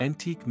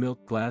Antique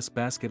Milk Glass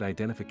Basket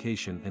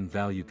Identification and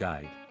Value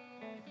Guide.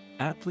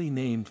 Aptly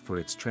named for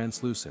its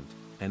translucent,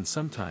 and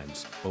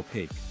sometimes,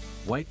 opaque,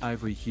 white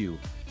ivory hue,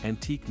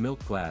 antique milk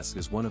glass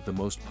is one of the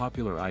most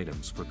popular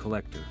items for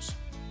collectors.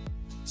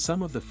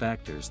 Some of the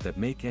factors that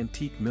make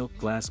antique milk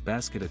glass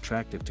basket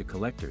attractive to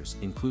collectors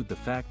include the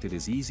fact it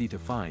is easy to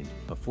find,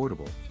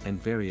 affordable,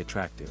 and very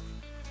attractive.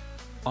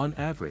 On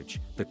average,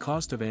 the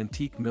cost of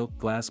antique milk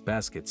glass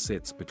basket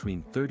sits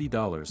between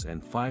 $30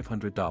 and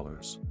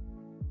 $500.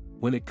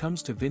 When it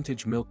comes to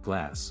vintage milk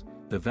glass,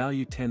 the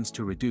value tends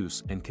to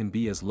reduce and can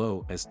be as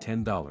low as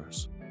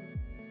 $10.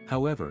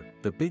 However,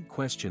 the big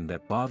question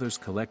that bothers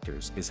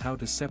collectors is how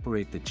to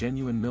separate the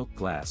genuine milk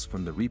glass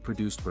from the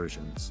reproduced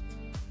versions.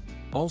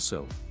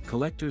 Also,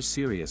 collectors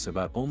serious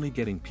about only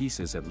getting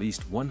pieces at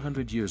least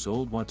 100 years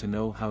old want to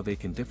know how they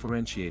can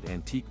differentiate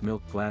antique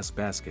milk glass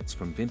baskets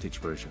from vintage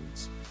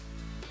versions.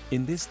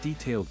 In this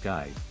detailed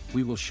guide,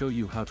 we will show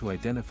you how to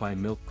identify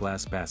milk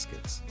glass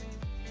baskets.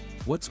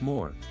 What's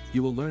more,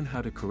 you will learn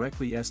how to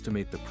correctly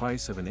estimate the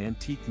price of an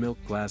antique milk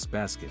glass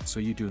basket so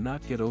you do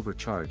not get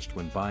overcharged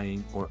when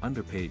buying or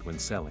underpaid when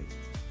selling.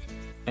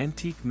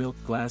 Antique milk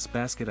glass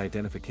basket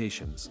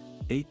identifications,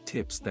 8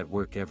 tips that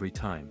work every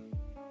time.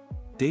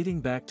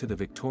 Dating back to the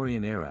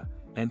Victorian era,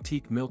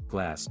 antique milk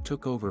glass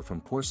took over from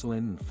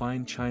porcelain and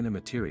fine china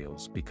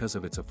materials because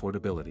of its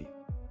affordability.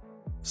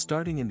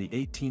 Starting in the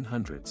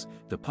 1800s,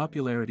 the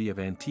popularity of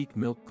antique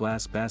milk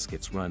glass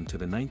baskets run to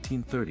the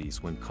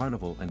 1930s when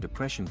Carnival and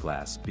Depression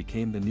glass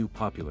became the new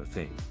popular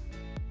thing.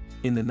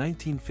 In the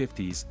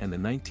 1950s and the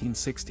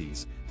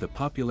 1960s, the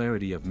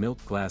popularity of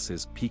milk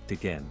glasses peaked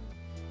again.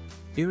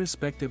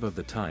 Irrespective of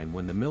the time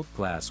when the milk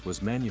glass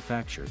was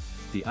manufactured,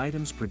 the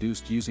items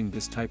produced using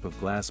this type of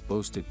glass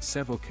boasted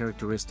several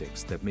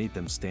characteristics that made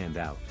them stand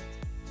out.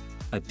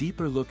 A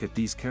deeper look at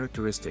these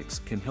characteristics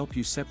can help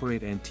you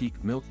separate antique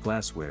milk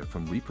glassware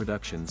from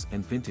reproductions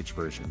and vintage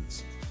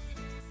versions.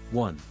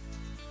 1.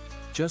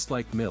 Just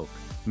like milk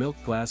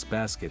glass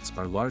baskets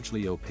are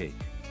largely opaque.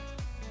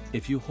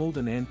 If you hold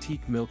an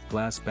antique milk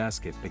glass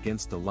basket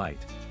against the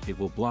light, it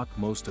will block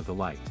most of the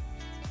light.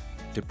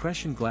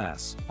 Depression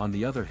glass, on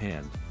the other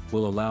hand,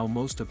 will allow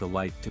most of the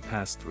light to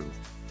pass through.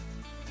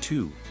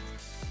 2.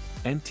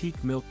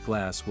 Antique milk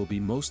glass will be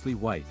mostly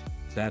white,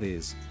 that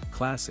is,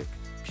 classic,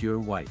 pure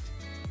white.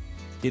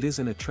 It is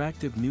an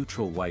attractive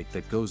neutral white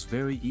that goes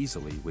very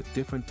easily with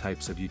different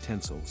types of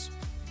utensils.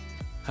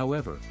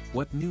 However,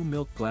 what new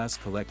milk glass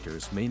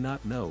collectors may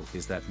not know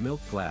is that milk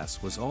glass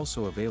was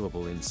also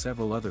available in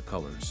several other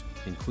colors,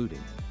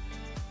 including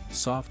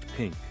soft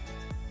pink,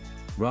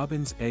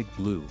 robin's egg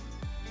blue,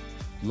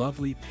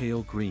 lovely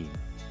pale green,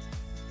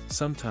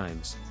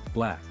 sometimes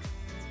black.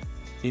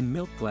 In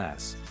milk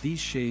glass, these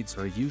shades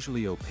are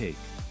usually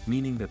opaque,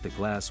 meaning that the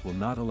glass will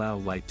not allow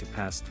light to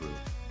pass through.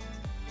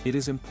 It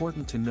is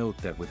important to note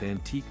that with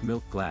antique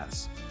milk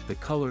glass, the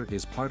color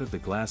is part of the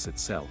glass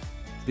itself.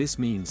 This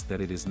means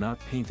that it is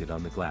not painted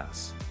on the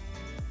glass.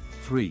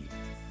 3.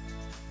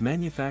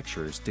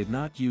 Manufacturers did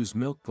not use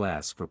milk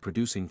glass for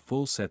producing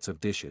full sets of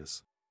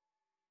dishes.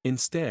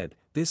 Instead,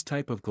 this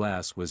type of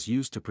glass was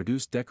used to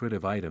produce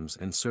decorative items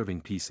and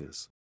serving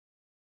pieces.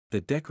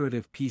 The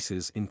decorative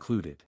pieces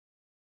included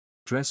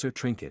dresser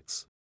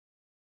trinkets,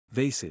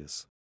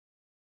 vases.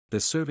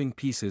 The serving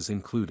pieces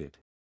included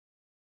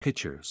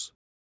pitchers,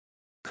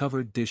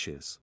 covered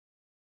dishes,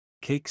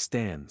 cake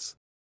stands,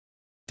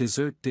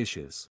 dessert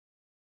dishes,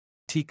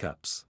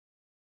 teacups,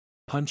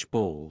 punch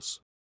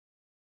bowls.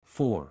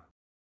 4.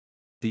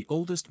 The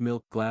oldest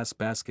milk glass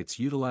baskets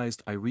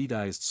utilized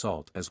iridized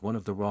salt as one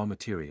of the raw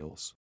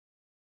materials.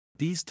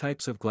 These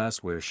types of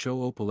glassware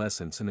show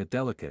opalescence and a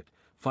delicate,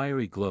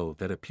 fiery glow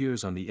that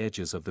appears on the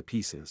edges of the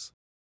pieces.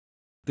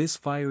 This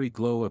fiery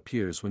glow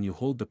appears when you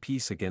hold the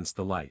piece against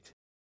the light.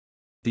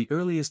 The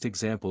earliest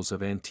examples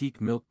of antique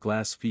milk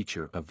glass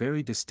feature a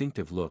very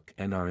distinctive look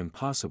and are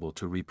impossible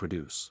to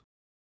reproduce.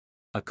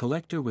 A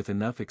collector with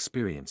enough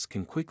experience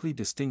can quickly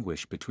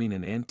distinguish between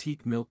an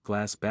antique milk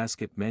glass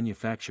basket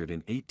manufactured in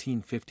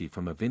 1850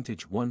 from a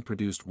vintage one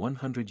produced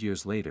 100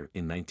 years later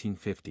in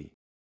 1950.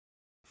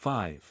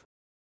 5.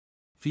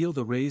 Feel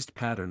the raised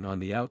pattern on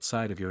the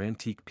outside of your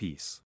antique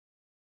piece.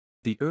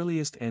 The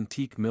earliest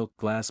antique milk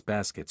glass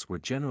baskets were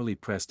generally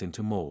pressed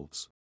into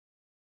molds.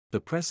 The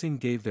pressing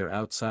gave their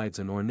outsides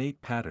an ornate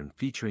pattern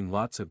featuring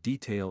lots of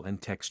detail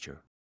and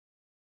texture.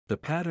 The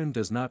pattern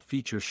does not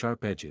feature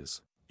sharp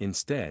edges,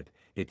 instead,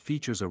 it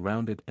features a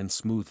rounded and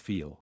smooth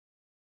feel.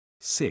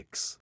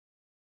 6.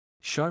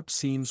 Sharp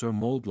seams or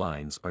mold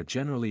lines are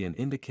generally an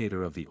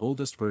indicator of the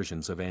oldest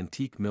versions of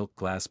antique milk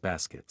glass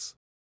baskets.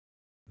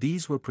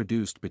 These were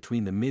produced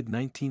between the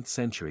mid-19th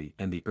century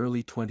and the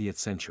early 20th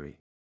century.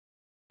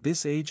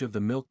 This age of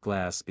the milk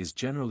glass is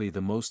generally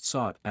the most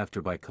sought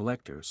after by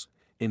collectors.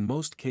 In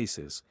most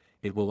cases,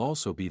 it will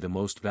also be the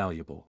most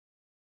valuable.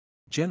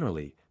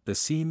 Generally, the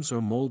seams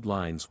or mold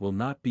lines will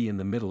not be in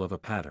the middle of a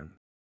pattern.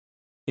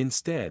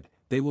 Instead,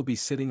 they will be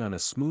sitting on a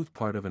smooth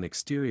part of an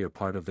exterior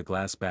part of the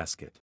glass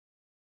basket.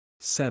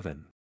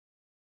 7.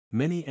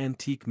 Many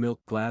antique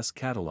milk glass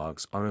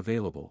catalogs are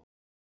available.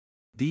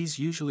 These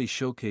usually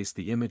showcase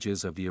the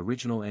images of the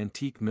original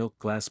antique milk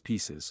glass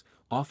pieces,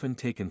 often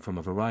taken from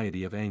a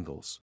variety of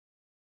angles.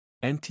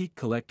 Antique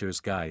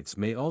collectors' guides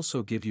may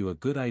also give you a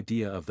good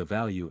idea of the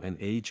value and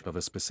age of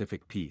a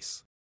specific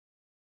piece.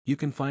 You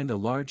can find a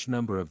large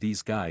number of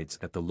these guides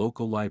at the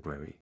local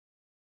library.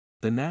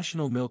 The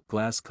National Milk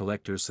Glass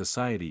Collectors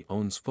Society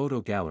owns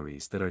photo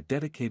galleries that are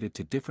dedicated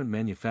to different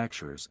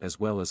manufacturers as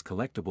well as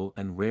collectible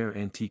and rare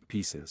antique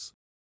pieces.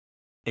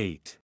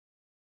 8.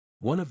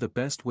 One of the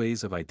best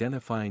ways of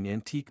identifying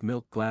antique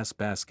milk glass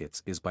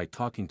baskets is by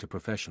talking to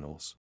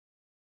professionals.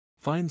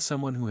 Find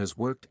someone who has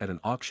worked at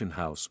an auction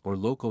house or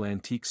local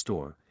antique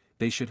store.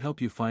 They should help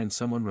you find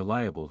someone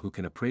reliable who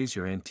can appraise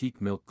your antique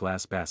milk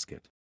glass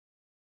basket.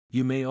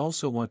 You may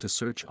also want to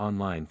search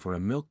online for a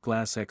milk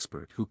glass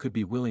expert who could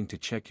be willing to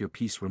check your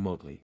piece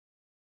remotely.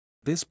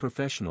 This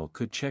professional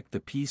could check the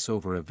piece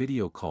over a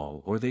video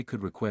call or they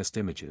could request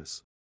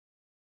images.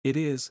 It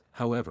is,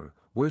 however,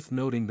 worth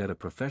noting that a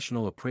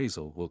professional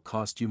appraisal will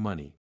cost you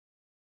money.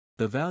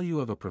 The value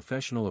of a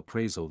professional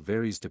appraisal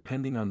varies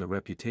depending on the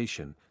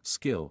reputation,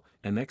 skill,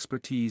 and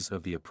expertise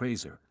of the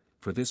appraiser.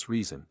 For this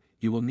reason,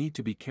 you will need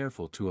to be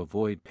careful to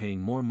avoid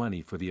paying more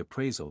money for the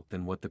appraisal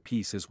than what the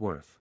piece is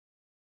worth.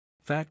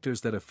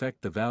 Factors that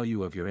affect the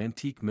value of your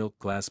antique milk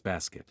glass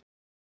basket.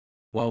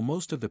 While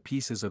most of the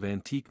pieces of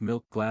antique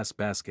milk glass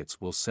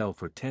baskets will sell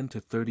for $10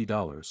 to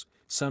 $30,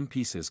 some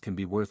pieces can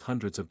be worth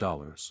hundreds of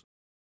dollars.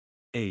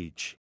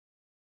 Age.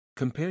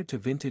 Compared to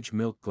vintage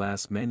milk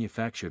glass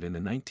manufactured in the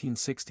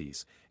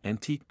 1960s,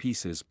 antique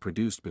pieces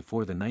produced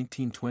before the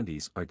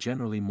 1920s are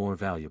generally more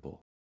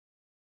valuable.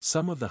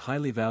 Some of the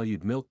highly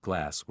valued milk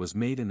glass was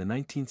made in the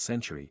 19th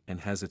century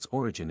and has its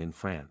origin in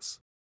France.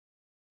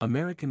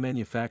 American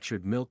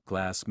manufactured milk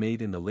glass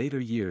made in the later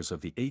years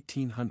of the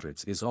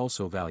 1800s is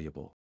also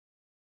valuable.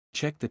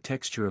 Check the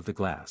texture of the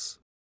glass.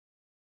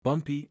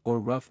 Bumpy or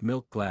rough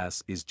milk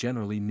glass is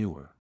generally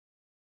newer.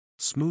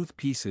 Smooth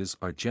pieces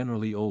are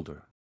generally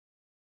older.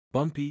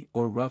 Bumpy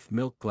or rough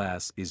milk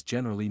glass is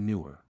generally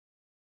newer.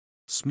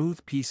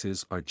 Smooth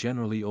pieces are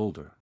generally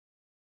older.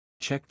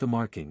 Check the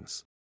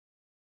markings.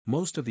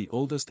 Most of the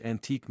oldest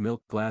antique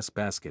milk glass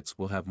baskets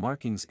will have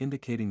markings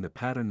indicating the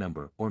pattern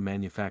number or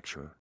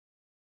manufacturer.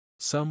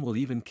 Some will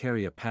even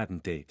carry a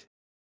patent date.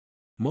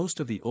 Most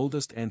of the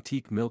oldest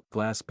antique milk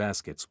glass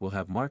baskets will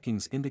have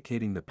markings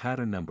indicating the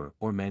pattern number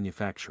or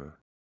manufacturer.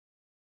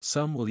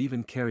 Some will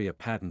even carry a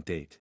patent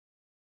date.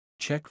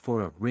 Check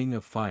for a ring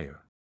of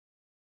fire.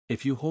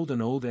 If you hold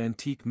an old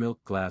antique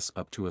milk glass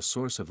up to a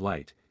source of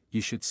light,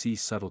 you should see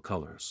subtle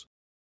colors.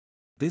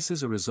 This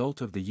is a result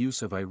of the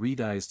use of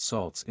iridized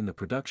salts in the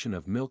production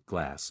of milk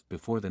glass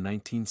before the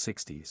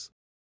 1960s.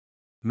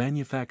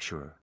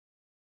 Manufacturer.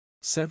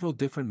 Several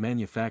different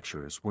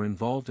manufacturers were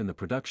involved in the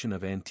production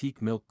of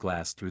antique milk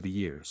glass through the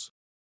years.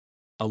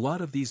 A lot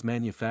of these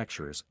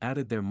manufacturers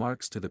added their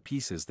marks to the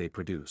pieces they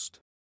produced.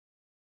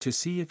 To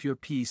see if your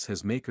piece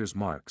has maker's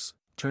marks,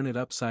 turn it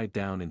upside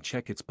down and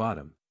check its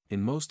bottom.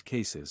 In most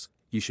cases,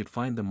 you should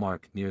find the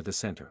mark near the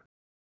center.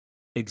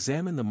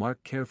 Examine the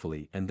mark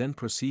carefully and then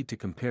proceed to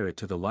compare it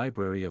to the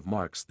library of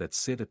marks that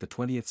sit at the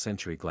 20th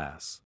century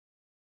glass.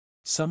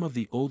 Some of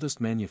the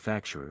oldest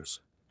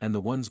manufacturers, and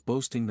the ones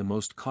boasting the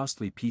most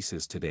costly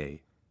pieces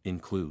today,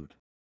 include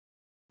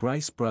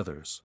Bryce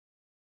Brothers,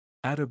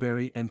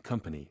 Atterbury and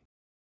Company,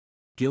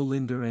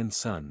 Gillinder and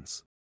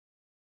Sons,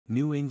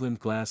 New England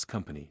Glass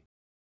Company.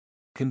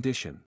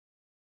 Condition.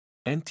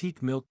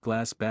 Antique milk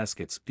glass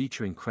baskets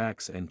featuring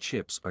cracks and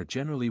chips are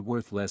generally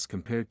worth less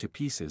compared to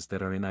pieces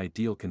that are in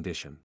ideal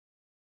condition.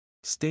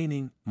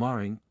 Staining,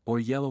 marring, or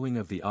yellowing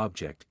of the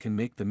object can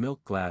make the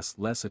milk glass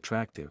less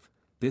attractive.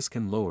 This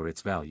can lower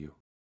its value.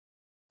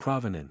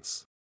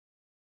 Provenance.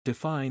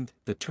 Defined,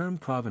 the term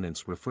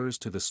provenance refers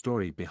to the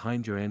story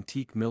behind your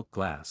antique milk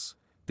glass.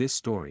 This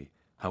story,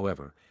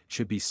 however,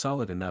 should be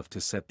solid enough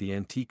to set the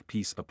antique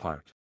piece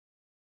apart.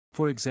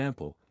 For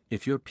example,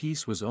 if your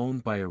piece was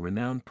owned by a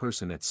renowned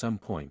person at some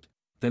point,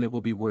 then it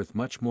will be worth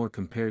much more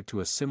compared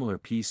to a similar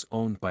piece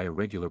owned by a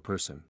regular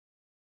person.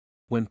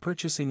 When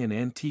purchasing an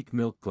antique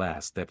milk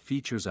glass that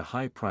features a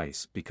high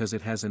price because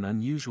it has an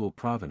unusual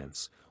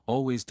provenance,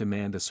 always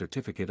demand a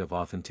certificate of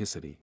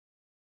authenticity.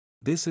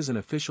 This is an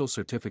official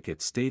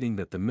certificate stating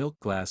that the milk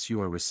glass you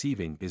are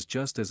receiving is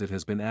just as it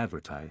has been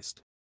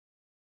advertised.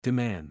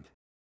 Demand.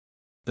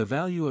 The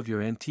value of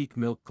your antique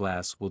milk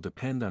glass will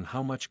depend on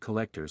how much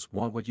collectors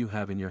want what you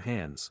have in your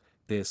hands.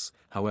 This,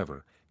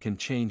 however, can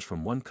change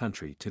from one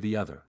country to the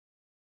other.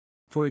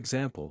 For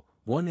example,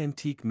 one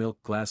antique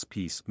milk glass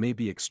piece may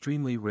be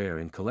extremely rare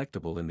and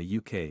collectible in the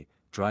UK,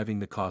 driving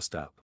the cost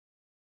up.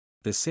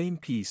 The same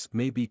piece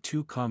may be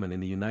too common in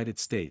the United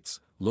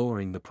States,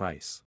 lowering the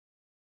price.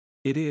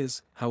 It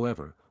is,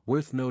 however,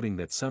 worth noting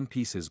that some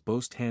pieces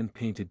boast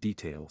hand-painted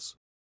details.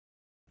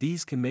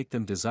 These can make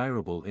them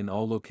desirable in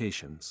all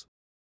locations.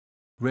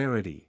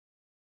 Rarity.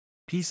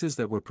 Pieces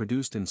that were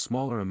produced in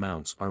smaller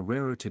amounts are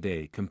rarer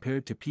today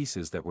compared to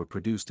pieces that were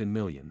produced in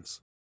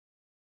millions.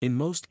 In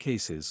most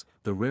cases,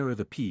 the rarer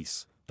the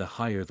piece, the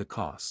higher the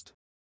cost.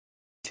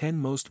 10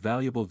 Most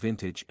Valuable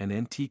Vintage and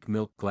Antique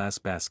Milk Glass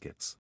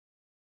Baskets.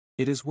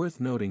 It is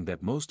worth noting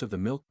that most of the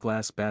milk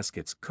glass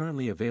baskets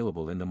currently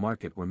available in the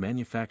market were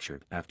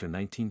manufactured after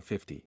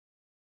 1950.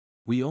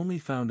 We only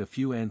found a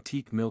few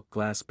antique milk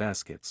glass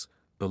baskets.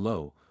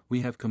 Below,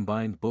 we have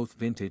combined both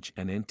vintage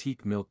and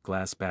antique milk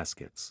glass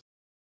baskets.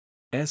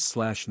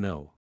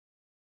 S/No.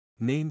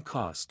 Name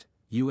cost,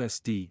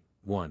 USD,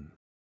 1.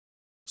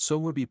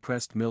 Sowerby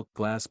Pressed Milk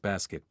Glass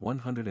Basket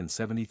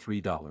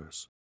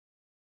 $173.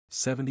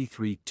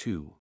 73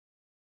 2.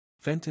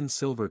 Fenton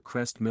Silver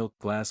Crest Milk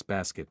Glass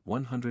Basket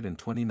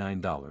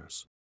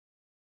 $129.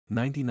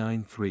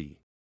 99 3.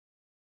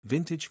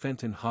 Vintage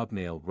Fenton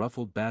Hobnail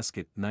Ruffled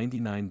Basket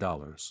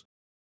 $99.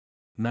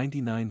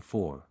 99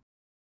 4.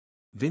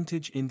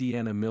 Vintage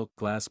Indiana Milk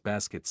Glass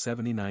Basket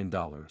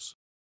 $79.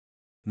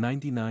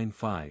 99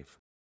 5.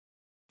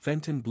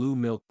 Fenton Blue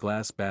Milk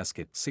Glass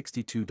Basket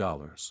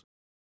 $62.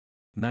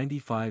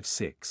 95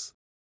 6.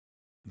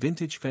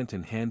 Vintage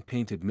Fenton Hand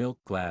Painted Milk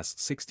Glass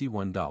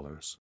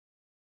 $61.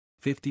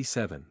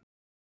 57.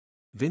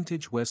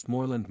 Vintage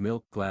Westmoreland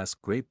Milk Glass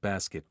Grape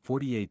Basket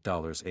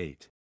 $48.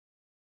 8.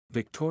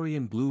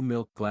 Victorian Blue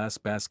Milk Glass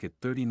Basket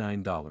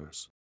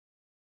 $39.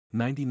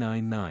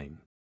 99 9.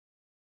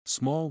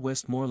 Small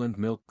Westmoreland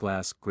Milk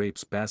Glass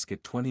Grapes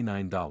Basket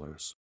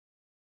 $29.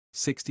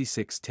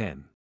 66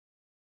 10.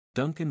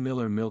 Duncan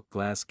Miller Milk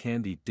Glass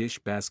Candy Dish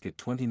Basket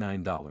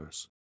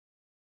 $29.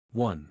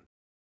 1.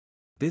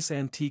 This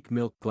antique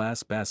milk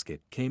glass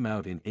basket came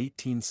out in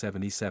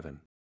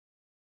 1877.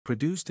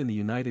 Produced in the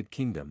United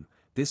Kingdom,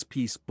 this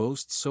piece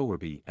boasts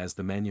Sowerby as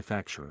the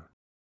manufacturer.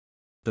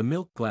 The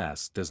milk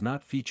glass does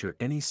not feature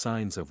any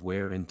signs of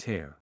wear and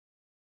tear.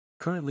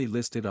 Currently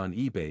listed on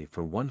eBay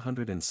for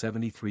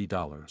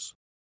 $173.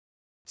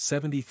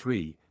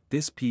 73.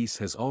 This piece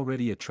has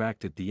already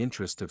attracted the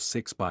interest of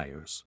 6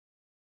 buyers.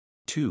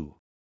 2.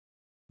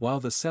 While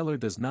the seller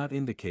does not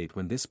indicate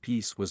when this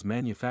piece was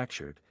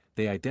manufactured,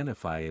 they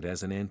identify it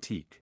as an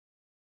antique.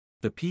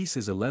 The piece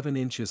is 11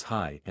 inches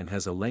high and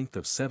has a length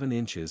of 7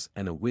 inches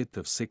and a width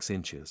of 6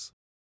 inches.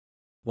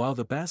 While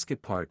the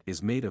basket part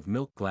is made of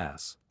milk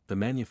glass, the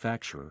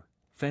manufacturer,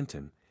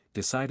 Fenton,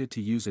 decided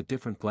to use a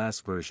different glass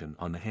version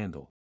on the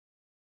handle.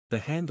 The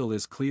handle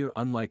is clear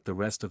unlike the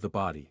rest of the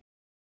body.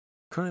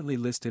 Currently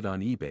listed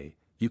on eBay,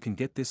 you can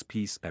get this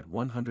piece at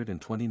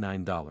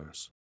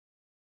 $129.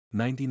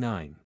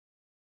 99.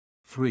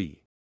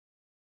 3.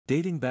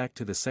 Dating back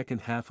to the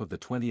second half of the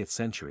 20th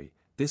century,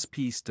 this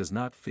piece does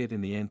not fit in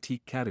the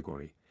antique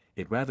category,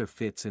 it rather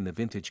fits in the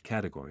vintage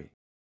category.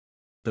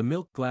 The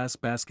milk glass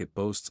basket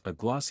boasts a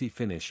glossy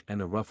finish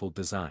and a ruffled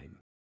design.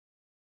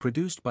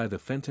 Produced by the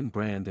Fenton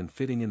brand and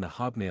fitting in the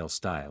hobnail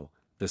style,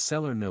 the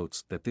seller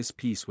notes that this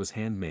piece was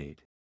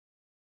handmade.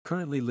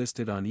 Currently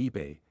listed on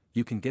eBay,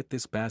 you can get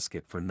this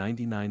basket for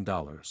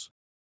 $99.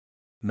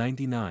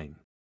 99.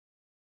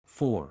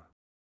 4.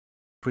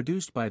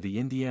 Produced by the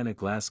Indiana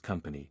Glass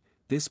Company,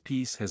 this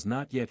piece has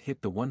not yet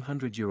hit the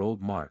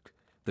 100-year-old mark.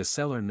 The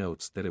seller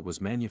notes that it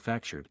was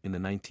manufactured in the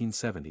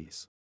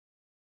 1970s.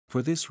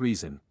 For this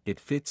reason, it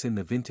fits in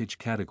the vintage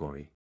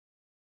category.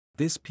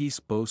 This piece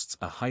boasts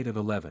a height of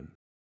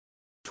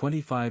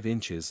 11.25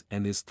 inches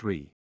and is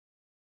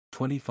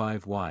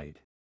 3.25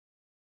 wide.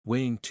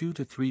 Weighing 2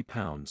 to 3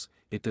 pounds,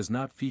 it does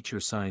not feature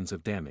signs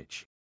of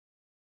damage.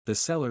 The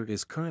seller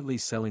is currently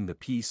selling the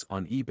piece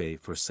on eBay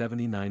for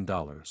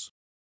 $79.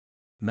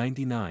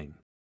 99.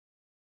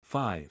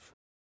 5.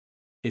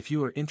 If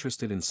you are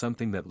interested in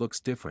something that looks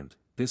different,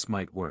 this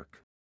might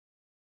work.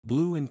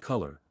 Blue in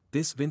color,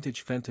 this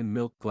vintage Fenton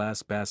milk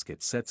glass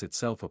basket sets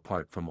itself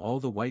apart from all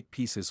the white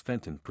pieces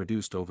Fenton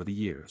produced over the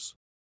years.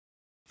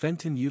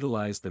 Fenton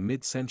utilized the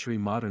mid-century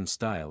modern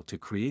style to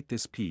create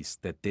this piece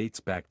that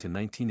dates back to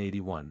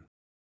 1981.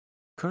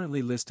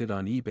 Currently listed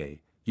on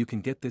eBay, you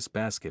can get this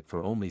basket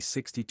for only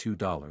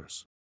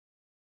 $62.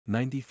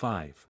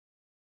 95.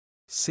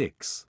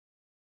 6.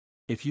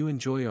 If you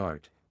enjoy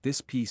art,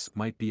 this piece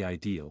might be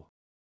ideal.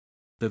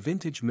 The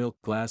vintage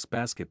milk glass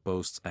basket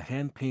boasts a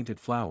hand-painted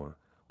flower.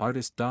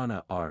 Artist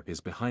Donna R.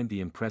 is behind the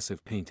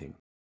impressive painting.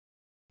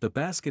 The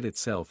basket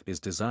itself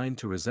is designed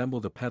to resemble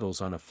the petals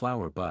on a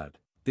flower bud.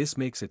 This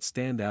makes it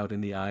stand out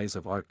in the eyes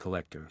of art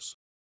collectors.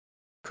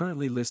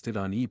 Currently listed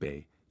on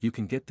eBay, you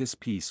can get this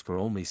piece for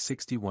only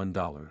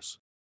 $61.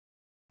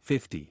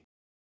 50.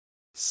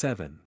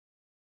 7.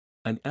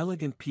 An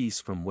elegant piece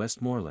from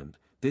Westmoreland.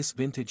 This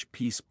vintage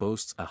piece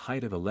boasts a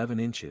height of 11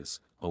 inches,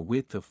 a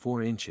width of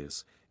 4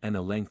 inches, and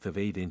a length of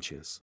 8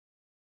 inches.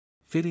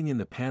 Fitting in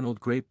the paneled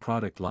grape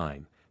product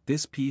line,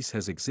 this piece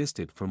has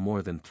existed for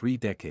more than 3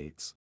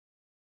 decades.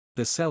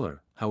 The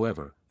seller,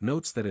 however,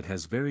 notes that it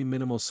has very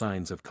minimal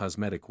signs of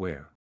cosmetic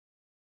wear.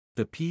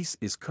 The piece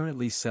is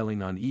currently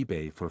selling on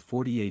eBay for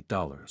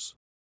 $48.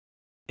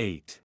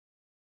 8.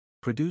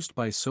 Produced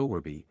by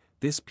Sowerby,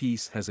 this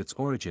piece has its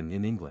origin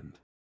in England.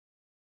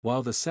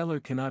 While the seller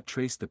cannot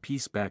trace the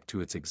piece back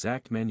to its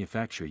exact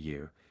manufacture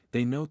year,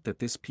 they note that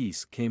this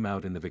piece came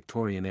out in the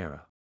Victorian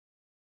era.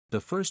 The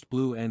first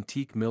blue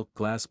antique milk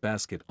glass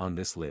basket on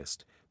this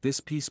list, this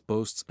piece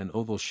boasts an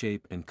oval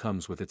shape and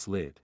comes with its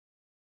lid.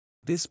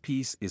 This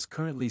piece is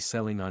currently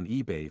selling on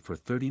eBay for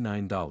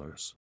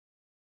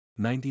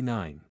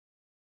 $39.99.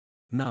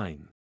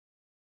 9.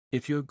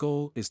 If your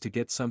goal is to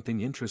get something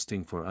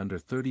interesting for under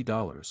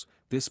 $30,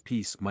 this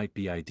piece might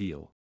be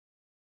ideal.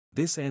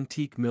 This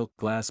antique milk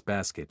glass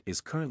basket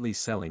is currently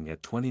selling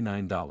at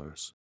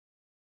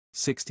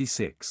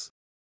 $29.66.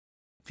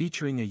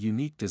 Featuring a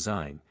unique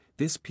design,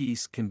 this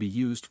piece can be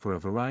used for a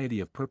variety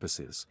of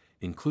purposes,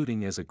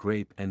 including as a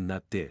grape and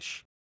nut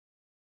dish.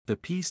 The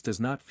piece does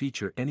not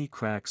feature any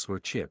cracks or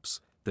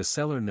chips. The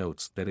seller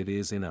notes that it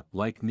is in a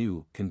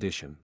like-new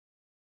condition.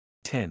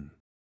 10.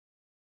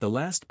 The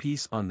last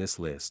piece on this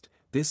list,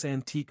 this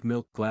antique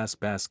milk glass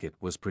basket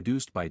was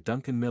produced by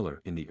Duncan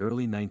Miller in the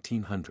early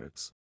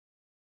 1900s.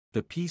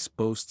 The piece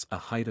boasts a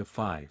height of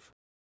 5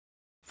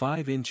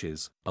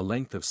 inches, a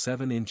length of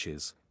 7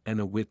 inches, and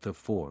a width of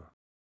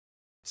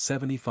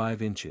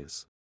 4.75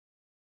 inches.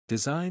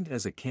 Designed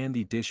as a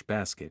candy dish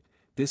basket,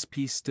 this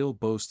piece still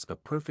boasts a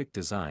perfect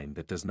design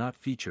that does not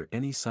feature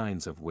any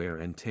signs of wear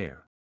and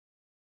tear.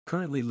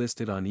 Currently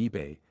listed on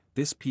eBay,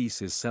 this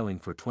piece is selling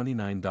for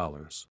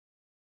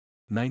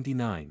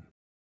 $29.99.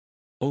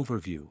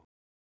 Overview.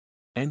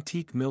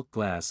 Antique milk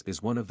glass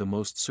is one of the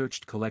most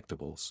searched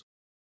collectibles.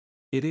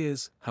 It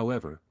is,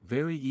 however,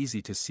 very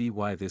easy to see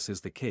why this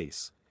is the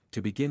case.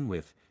 To begin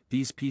with,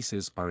 these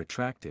pieces are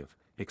attractive,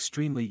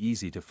 extremely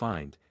easy to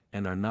find,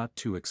 and are not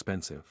too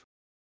expensive.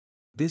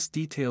 This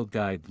detailed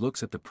guide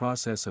looks at the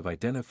process of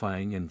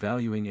identifying and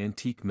valuing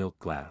antique milk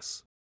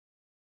glass.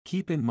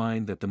 Keep in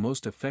mind that the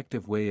most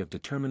effective way of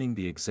determining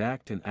the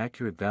exact and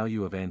accurate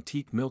value of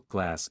antique milk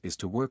glass is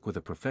to work with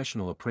a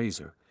professional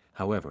appraiser.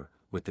 However,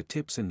 with the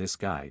tips in this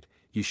guide,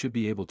 you should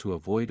be able to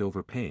avoid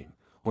overpaying,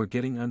 or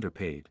getting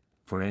underpaid,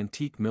 for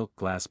antique milk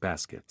glass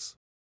baskets.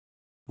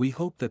 We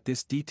hope that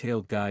this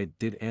detailed guide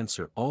did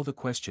answer all the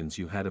questions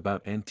you had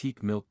about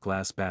antique milk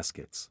glass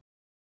baskets.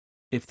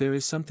 If there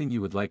is something you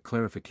would like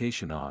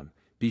clarification on,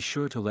 be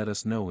sure to let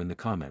us know in the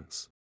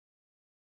comments.